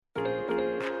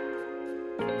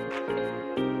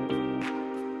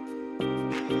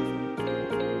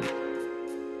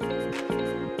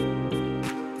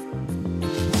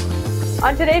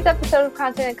On today's episode of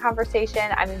Content and Conversation,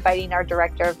 I'm inviting our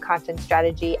Director of Content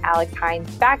Strategy, Alex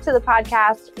Hines, back to the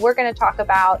podcast. We're going to talk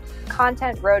about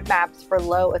content roadmaps for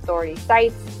low authority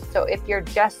sites. So if you're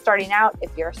just starting out, if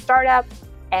you're a startup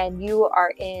and you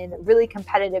are in really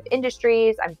competitive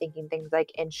industries, I'm thinking things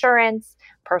like insurance,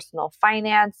 personal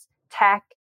finance, tech,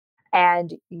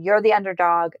 and you're the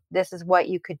underdog, this is what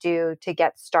you could do to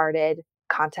get started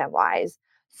content-wise.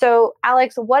 So,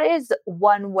 Alex, what is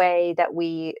one way that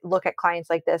we look at clients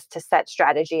like this to set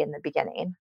strategy in the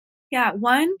beginning? Yeah,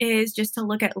 one is just to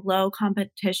look at low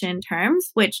competition terms,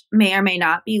 which may or may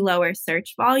not be lower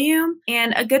search volume.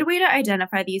 And a good way to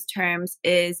identify these terms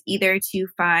is either to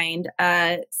find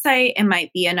a site, it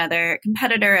might be another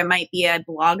competitor, it might be a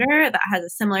blogger that has a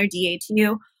similar DA to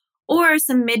you, or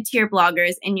some mid-tier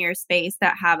bloggers in your space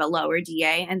that have a lower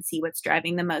DA and see what's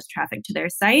driving the most traffic to their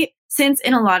site. Since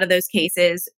in a lot of those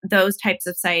cases, those types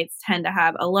of sites tend to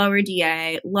have a lower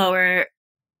DA, lower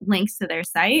links to their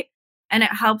site, and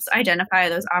it helps identify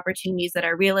those opportunities that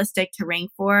are realistic to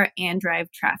rank for and drive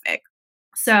traffic.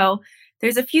 So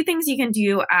there's a few things you can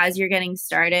do as you're getting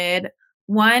started.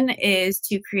 One is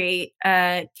to create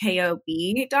a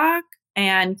KOB doc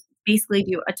and basically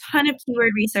do a ton of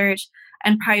keyword research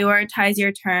and prioritize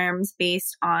your terms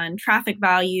based on traffic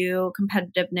value,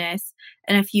 competitiveness,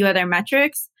 and a few other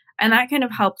metrics. And that kind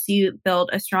of helps you build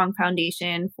a strong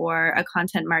foundation for a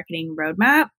content marketing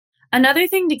roadmap. Another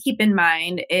thing to keep in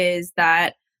mind is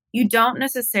that you don't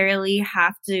necessarily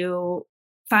have to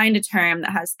find a term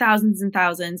that has thousands and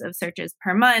thousands of searches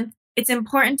per month. It's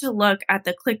important to look at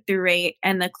the click-through rate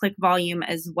and the click volume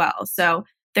as well. So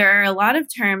there are a lot of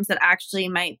terms that actually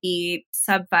might be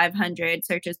sub 500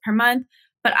 searches per month,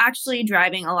 but actually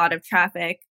driving a lot of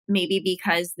traffic, maybe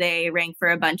because they rank for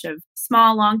a bunch of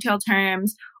small long tail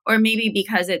terms, or maybe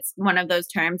because it's one of those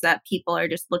terms that people are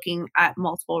just looking at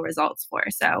multiple results for.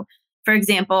 So for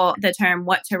example, the term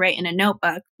what to write in a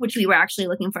notebook, which we were actually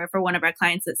looking for one of our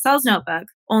clients that sells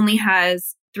notebooks, only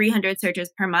has 300 searches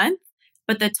per month,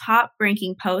 but the top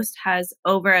ranking post has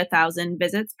over 1,000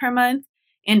 visits per month.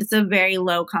 And it's a very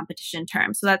low competition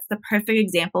term. So that's the perfect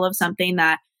example of something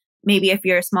that maybe if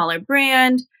you're a smaller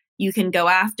brand, you can go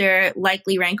after,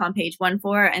 likely rank on page 1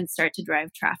 for, and start to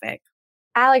drive traffic.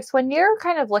 Alex, when you're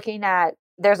kind of looking at,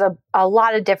 there's a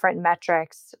lot of different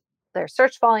metrics. There's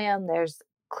search volume, there's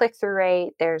click-through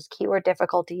rate, there's keyword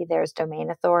difficulty, there's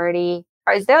domain authority.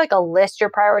 Or is there like a list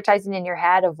you're prioritizing in your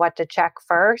head of what to check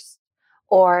first?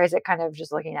 Or is it kind of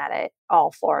just looking at it,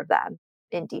 all 4 of them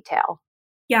in detail?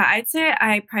 Yeah, I'd say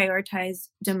I prioritize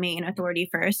domain authority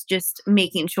first, just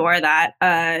making sure that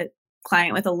a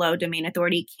client with a low domain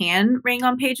authority can rank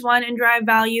on page 1 and drive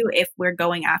value if we're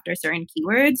going after certain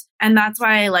keywords. And that's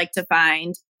why I like to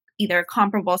find either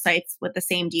comparable sites with the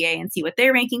same DA and see what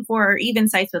they're ranking for, or even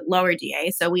sites with lower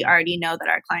DA. So we already know that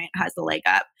our client has the leg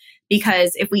up.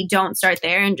 Because if we don't start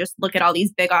there and just look at all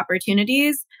these big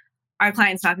opportunities, our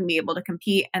client's not going to be able to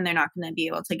compete and they're not going to be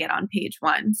able to get on page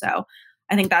 1. So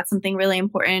I think that's something really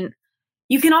important.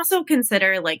 You can also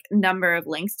consider like number of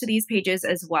links to these pages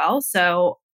as well.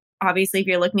 So obviously, if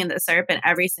you're looking at the SERP and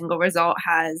every single result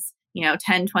has,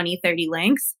 10, 20, 30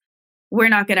 links, we're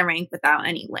not going to rank without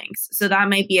any links. So that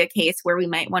might be a case where we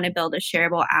might want to build a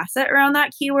shareable asset around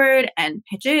that keyword and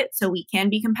pitch it so we can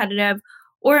be competitive.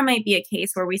 Or it might be a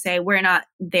case where we say, we're not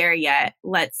there yet.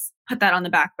 Let's put that on the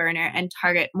back burner and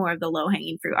target more of the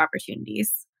low-hanging fruit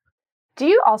opportunities. Do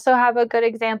you also have a good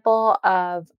example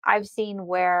of, I've seen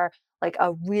where like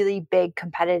a really big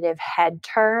competitive head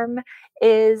term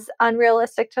is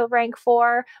unrealistic to rank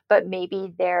for, but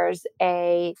maybe there's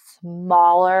a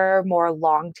smaller, more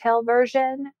long tail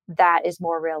version that is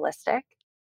more realistic?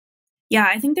 Yeah,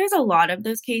 I think there's a lot of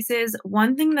those cases.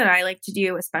 One thing that I like to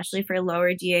do, especially for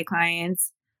lower DA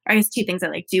clients, I guess 2 things I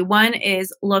like to do. One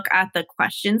is look at the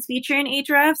questions feature in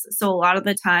Ahrefs. So a lot of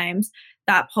the times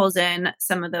that pulls in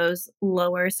some of those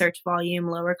lower search volume,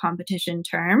 lower competition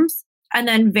terms, and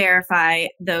then verify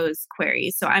those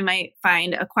queries. So I might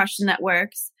find a question that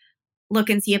works, look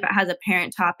and see if it has a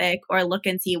parent topic, or look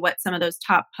and see what some of those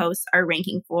top posts are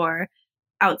ranking for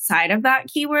outside of that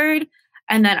keyword,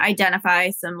 and then identify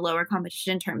some lower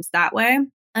competition terms that way.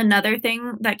 Another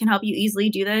thing that can help you easily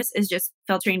do this is just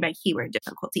filtering by keyword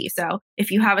difficulty. So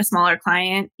if you have a smaller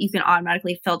client, you can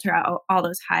automatically filter out all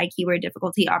those high keyword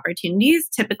difficulty opportunities.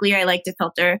 Typically, I like to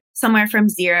filter somewhere from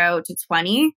 0 to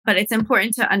 20, but it's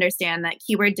important to understand that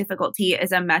keyword difficulty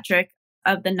is a metric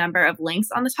of the number of links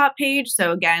on the top page.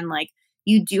 So again, like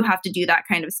you do have to do that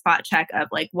kind of spot check of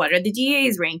like, what are the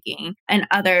DAs ranking and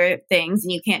other things.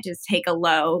 And you can't just take a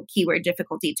low keyword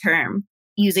difficulty term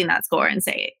using that score and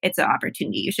say it's an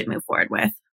opportunity you should move forward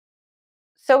with.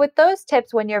 So with those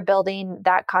tips, when you're building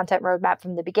that content roadmap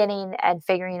from the beginning and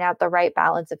figuring out the right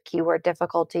balance of keyword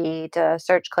difficulty to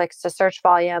search clicks to search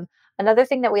volume, another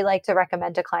thing that we like to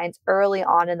recommend to clients early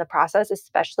on in the process,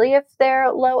 especially if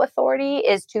they're low authority,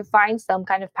 is to find some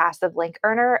kind of passive link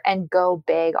earner and go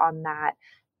big on that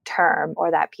term or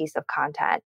that piece of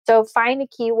content. So find a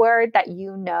keyword that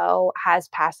you know has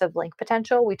passive link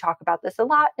potential. We talk about this a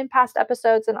lot in past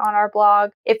episodes and on our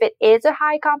blog. If it is a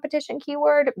high competition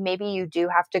keyword, maybe you do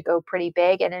have to go pretty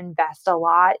big and invest a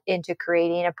lot into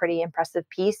creating a pretty impressive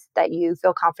piece that you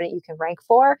feel confident you can rank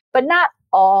for. But not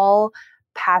all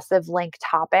passive link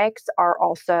topics are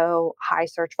also high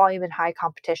search volume and high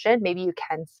competition. Maybe you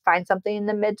can find something in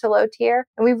the mid to low tier.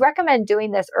 And we recommend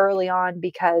doing this early on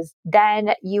because then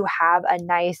you have a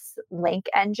nice link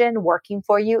engine working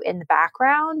for you in the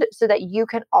background so that you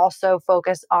can also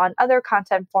focus on other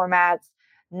content formats,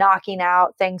 knocking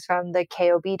out things from the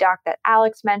KOB doc that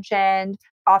Alex mentioned.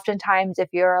 Oftentimes, if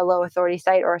you're a low authority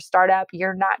site or a startup,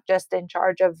 you're not just in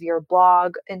charge of your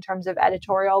blog in terms of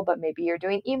editorial, but maybe you're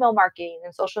doing email marketing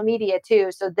and social media too.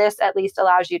 So this at least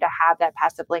allows you to have that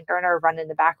passive link earner run in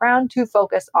the background to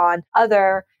focus on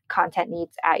other content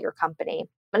needs at your company.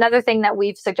 Another thing that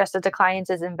we've suggested to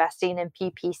clients is investing in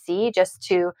PPC just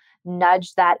to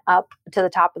nudge that up to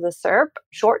the top of the SERP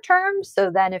short term.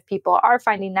 So then if people are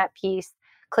finding that piece,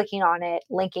 clicking on it,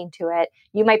 linking to it,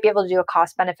 you might be able to do a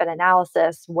cost benefit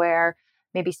analysis where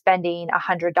maybe spending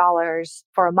 $100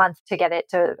 for a month to get it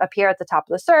to appear at the top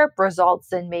of the SERP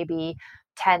results in maybe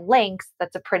 10 links.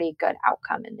 That's a pretty good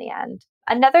outcome in the end.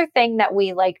 Another thing that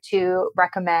we like to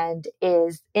recommend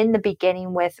is in the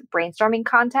beginning with brainstorming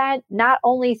content, not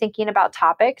only thinking about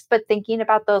topics, but thinking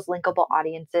about those linkable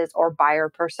audiences or buyer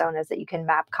personas that you can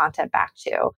map content back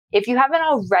to. If you haven't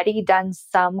already done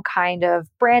some kind of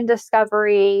brand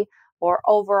discovery or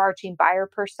overarching buyer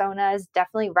personas,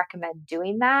 definitely recommend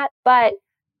doing that. But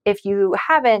if you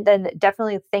haven't, then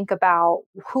definitely think about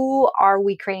who are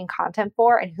we creating content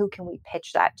for and who can we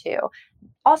pitch that to.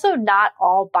 Also, not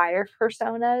all buyer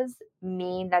personas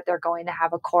mean that they're going to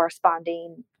have a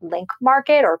corresponding link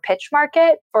market or pitch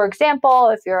market. For example,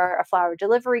 if you're a flower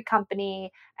delivery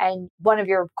company and one of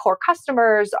your core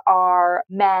customers are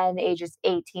men ages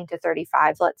 18 to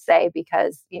 35, let's say,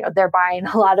 because they're buying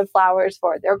a lot of flowers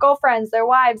for their girlfriends, their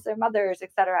wives, their mothers,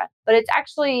 etc. But it's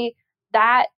actually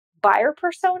that buyer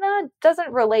persona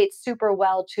doesn't relate super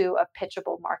well to a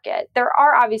pitchable market. There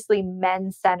are obviously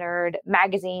men-centered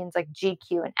magazines like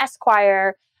GQ and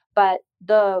Esquire, but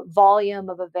the volume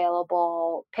of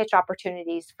available pitch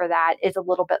opportunities for that is a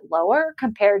little bit lower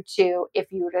compared to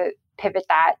if you were to pivot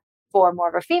that for more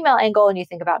of a female angle and you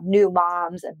think about new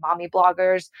moms and mommy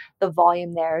bloggers, the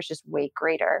volume there is just way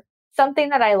greater. Something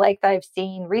that I like that I've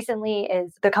seen recently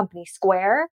is the company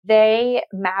Square. They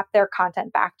map their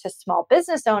content back to small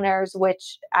business owners,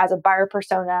 which as a buyer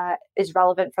persona is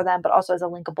relevant for them, but also as a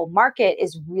linkable market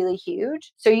is really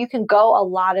huge. So you can go a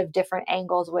lot of different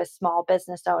angles with small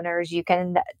business owners. You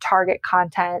can target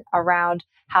content around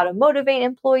how to motivate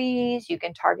employees. You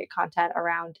can target content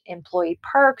around employee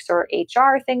perks or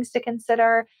HR things to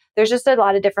consider. There's just a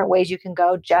lot of different ways you can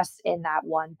go just in that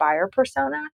one buyer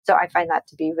persona. So I find that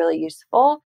to be really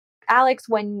useful. Alex,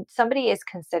 when somebody is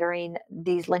considering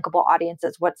these linkable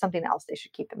audiences, what's something else they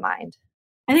should keep in mind?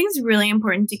 I think it's really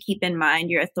important to keep in mind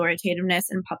your authoritativeness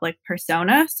and public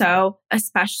persona. So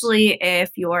especially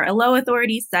if you're a low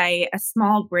authority site, a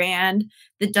small brand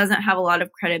that doesn't have a lot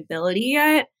of credibility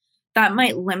yet, that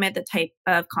might limit the type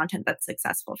of content that's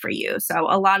successful for you. So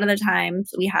a lot of the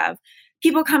times we have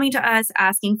people coming to us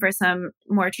asking for some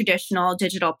more traditional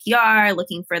digital PR,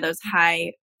 looking for those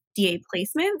high DA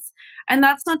placements. And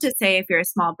that's not to say if you're a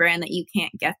small brand that you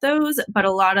can't get those, but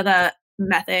a lot of the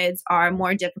methods are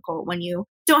more difficult when you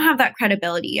don't have that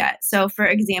credibility yet. So for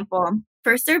example,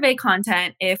 for survey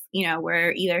content, if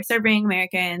we're either surveying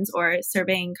Americans or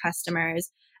surveying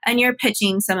customers and you're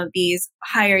pitching some of these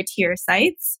higher tier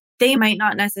sites, they might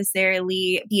not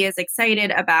necessarily be as excited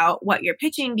about what you're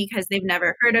pitching because they've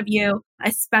never heard of you,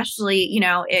 especially,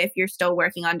 if you're still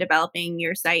working on developing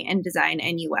your site and design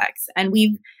and UX. And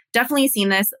we've definitely seen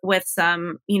this with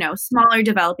some, smaller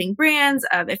developing brands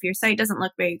of if your site doesn't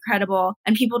look very credible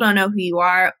and people don't know who you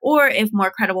are, or if more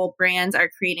credible brands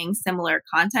are creating similar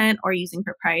content or using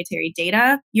proprietary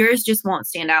data, yours just won't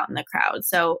stand out in the crowd.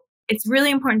 So it's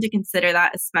really important to consider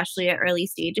that, especially at early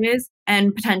stages,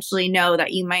 and potentially know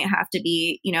that you might have to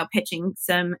be, pitching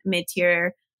some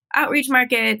mid-tier outreach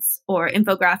markets or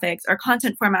infographics or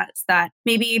content formats that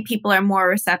maybe people are more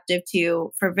receptive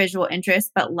to for visual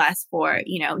interest, but less for,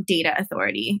 data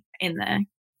authority in the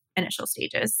initial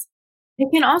stages. It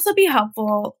can also be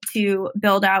helpful to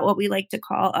build out what we like to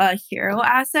call a hero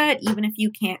asset, even if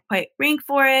you can't quite rank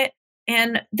for it.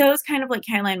 And those kind of, like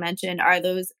Caroline mentioned, are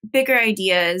those bigger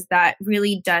ideas that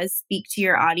really does speak to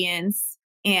your audience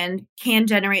and can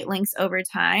generate links over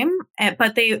time,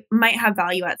 but they might have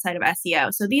value outside of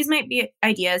SEO. So these might be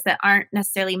ideas that aren't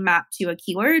necessarily mapped to a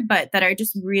keyword, but that are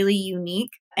just really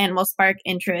unique and will spark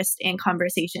interest and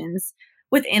conversations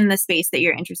within the space that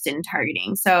you're interested in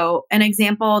targeting. So an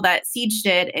example that Siege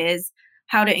did is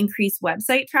how to increase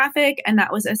website traffic. And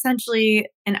that was essentially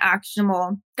an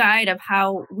actionable guide of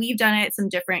how we've done it, some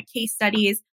different case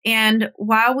studies. And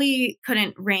while we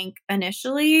couldn't rank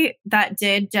initially, that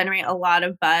did generate a lot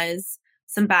of buzz,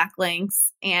 some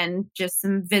backlinks, and just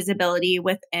some visibility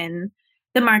within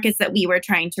the markets that we were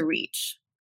trying to reach.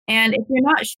 And if you're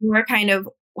not sure kind of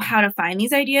how to find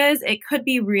these ideas, it could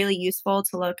be really useful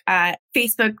to look at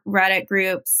Facebook, Reddit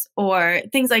groups, or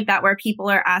things like that where people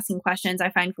are asking questions. I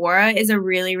find Quora is a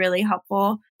really, really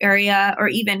helpful area, or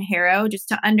even Haro, just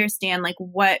to understand like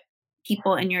what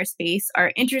people in your space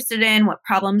are interested in, what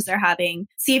problems they're having.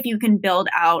 See if you can build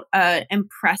out an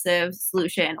impressive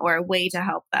solution or a way to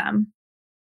help them.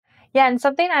 Yeah, and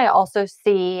something I also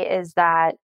see is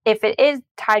that if it is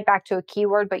tied back to a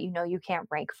keyword, but you can't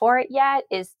rank for it yet,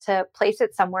 is to place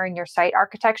it somewhere in your site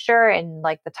architecture in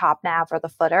like the top nav or the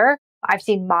footer. I've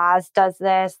seen Moz does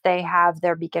this. They have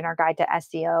their beginner guide to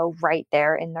SEO right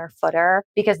there in their footer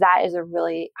because that is a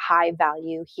really high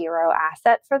value hero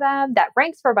asset for them that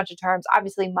ranks for a bunch of terms.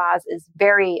 Obviously, Moz is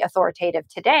very authoritative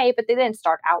today, but they didn't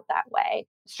start out that way.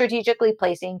 Strategically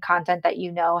placing content that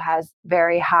has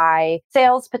very high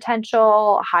sales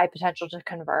potential, high potential to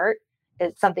convert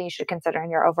is something you should consider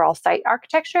in your overall site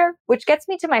architecture, which gets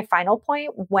me to my final point.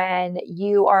 When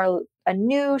you are a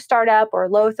new startup or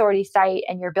low authority site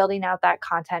and you're building out that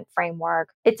content framework,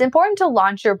 it's important to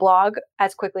launch your blog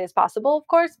as quickly as possible, of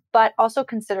course, but also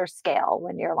consider scale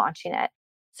when you're launching it.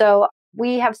 So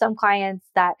we have some clients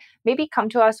that maybe come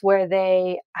to us where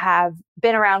they have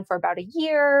been around for about a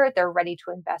year. They're ready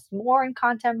to invest more in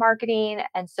content marketing.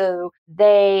 And so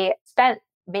they spent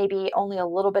maybe only a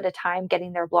little bit of time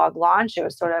getting their blog launched. It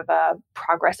was sort of a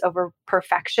progress over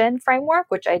perfection framework,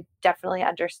 which I definitely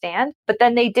understand. But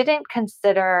then they didn't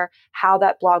consider how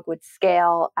that blog would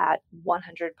scale at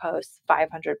 100 posts,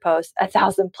 500 posts,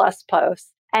 1,000 plus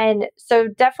posts. And so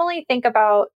definitely think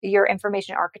about your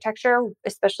information architecture,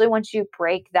 especially once you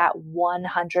break that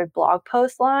 100 blog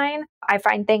post line. I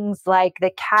find things like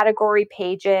the category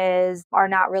pages are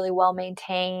not really well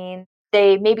maintained.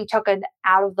 They maybe took an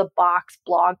out-of-the-box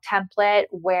blog template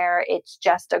where it's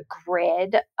just a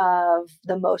grid of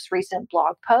the most recent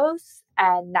blog posts,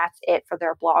 and that's it for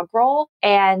their blog role.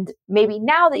 And maybe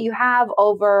now that you have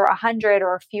over 100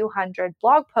 or a few hundred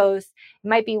blog posts, it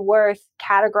might be worth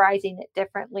categorizing it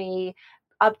differently,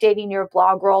 updating your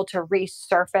blog role to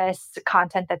resurface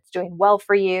content that's doing well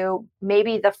for you.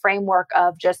 Maybe the framework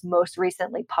of just most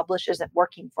recently published isn't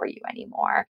working for you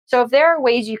anymore. So if there are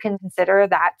ways you can consider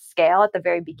that scale at the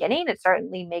very beginning, it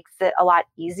certainly makes it a lot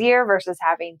easier versus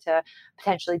having to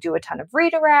potentially do a ton of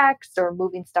redirects or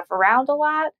moving stuff around a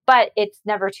lot. But it's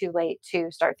never too late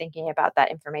to start thinking about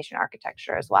that information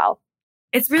architecture as well.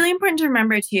 It's really important to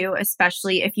remember too,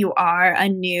 especially if you are a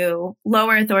new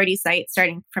lower authority site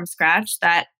starting from scratch,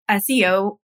 that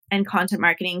SEO and content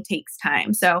marketing takes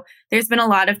time. So there's been a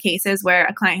lot of cases where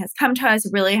a client has come to us,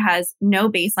 really has no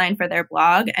baseline for their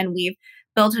blog, and we've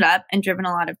built it up and driven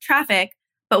a lot of traffic,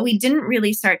 but we didn't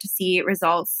really start to see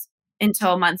results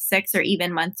until month 6 or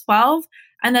even month 12.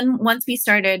 And then once we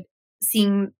started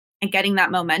seeing and getting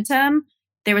that momentum,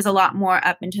 there was a lot more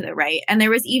up and to the right. And there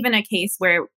was even a case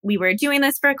where we were doing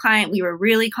this for a client. We were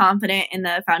really confident in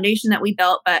the foundation that we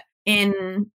built, but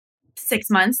in 6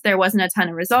 months, there wasn't a ton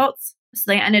of results.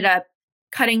 So they ended up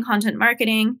cutting content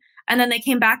marketing. And then they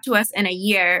came back to us in a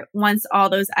year once all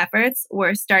those efforts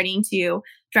were starting to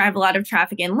drive a lot of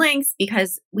traffic and links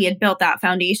because we had built that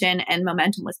foundation and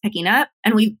momentum was picking up.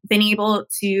 And we've been able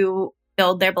to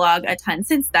build their blog a ton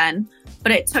since then.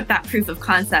 But it took that proof of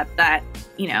concept that,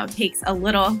 takes a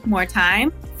little more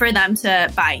time for them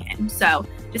to buy in. So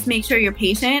just make sure you're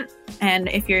patient. And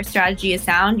if your strategy is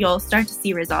sound, you'll start to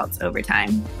see results over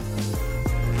time.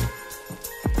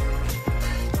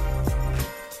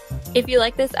 If you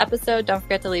like this episode, don't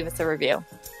forget to leave us a review.